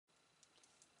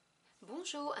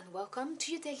Bonjour and welcome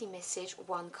to your daily message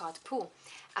one card pull.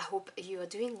 I hope you are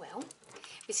doing well.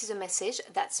 This is a message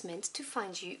that's meant to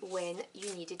find you when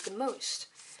you need it the most.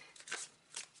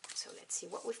 So let's see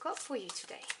what we've got for you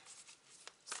today.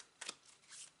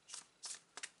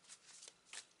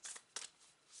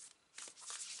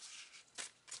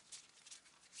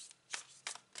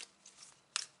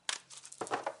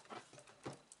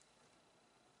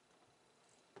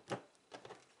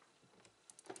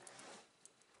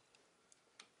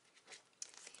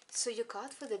 So your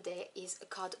card for the day is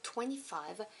card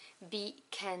 25, Be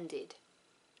Candid.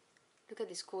 Look at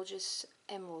these gorgeous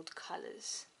emerald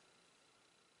colors.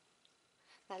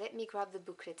 Now let me grab the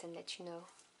booklet and let you know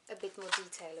a bit more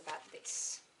detail about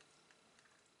this.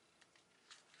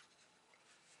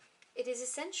 It is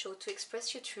essential to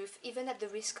express your truth even at the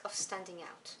risk of standing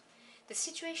out. The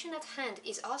situation at hand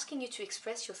is asking you to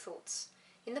express your thoughts.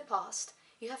 In the past,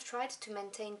 you have tried to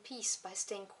maintain peace by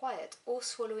staying quiet or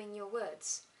swallowing your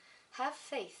words. Have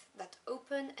faith that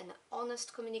open and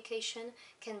honest communication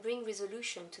can bring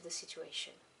resolution to the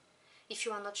situation. If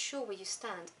you are not sure where you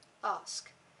stand,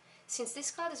 ask. Since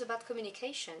this card is about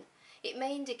communication, it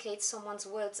may indicate someone's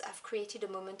words have created a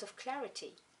moment of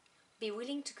clarity. Be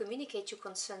willing to communicate your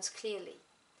concerns clearly.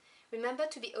 Remember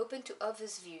to be open to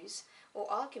others' views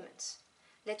or arguments.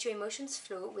 Let your emotions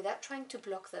flow without trying to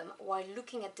block them while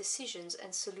looking at decisions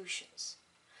and solutions.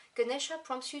 Ganesha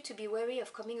prompts you to be wary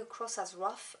of coming across as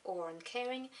rough or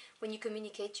uncaring when you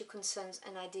communicate your concerns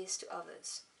and ideas to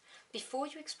others. Before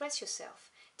you express yourself,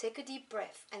 take a deep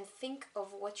breath and think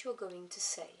of what you are going to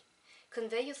say.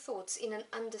 Convey your thoughts in an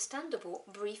understandable,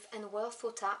 brief and well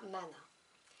thought out manner.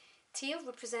 Teal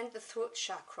represents the throat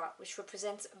chakra, which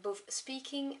represents both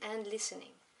speaking and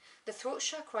listening. The throat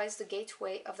chakra is the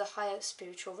gateway of the higher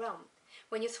spiritual realm.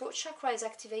 When your throat chakra is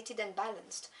activated and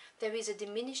balanced, there is a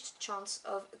diminished chance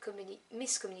of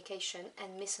miscommunication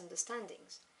and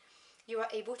misunderstandings. You are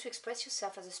able to express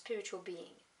yourself as a spiritual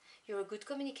being. You are a good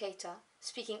communicator,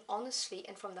 speaking honestly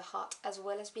and from the heart, as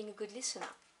well as being a good listener.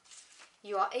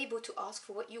 You are able to ask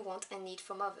for what you want and need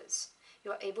from others.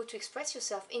 You are able to express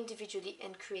yourself individually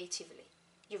and creatively.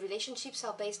 Your relationships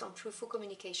are based on truthful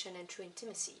communication and true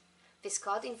intimacy. This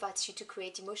card invites you to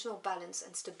create emotional balance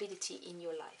and stability in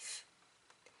your life.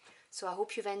 So I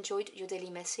hope you've enjoyed your daily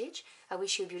message. I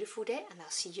wish you a beautiful day and I'll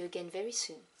see you again very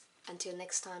soon. Until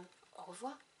next time, au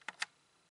revoir.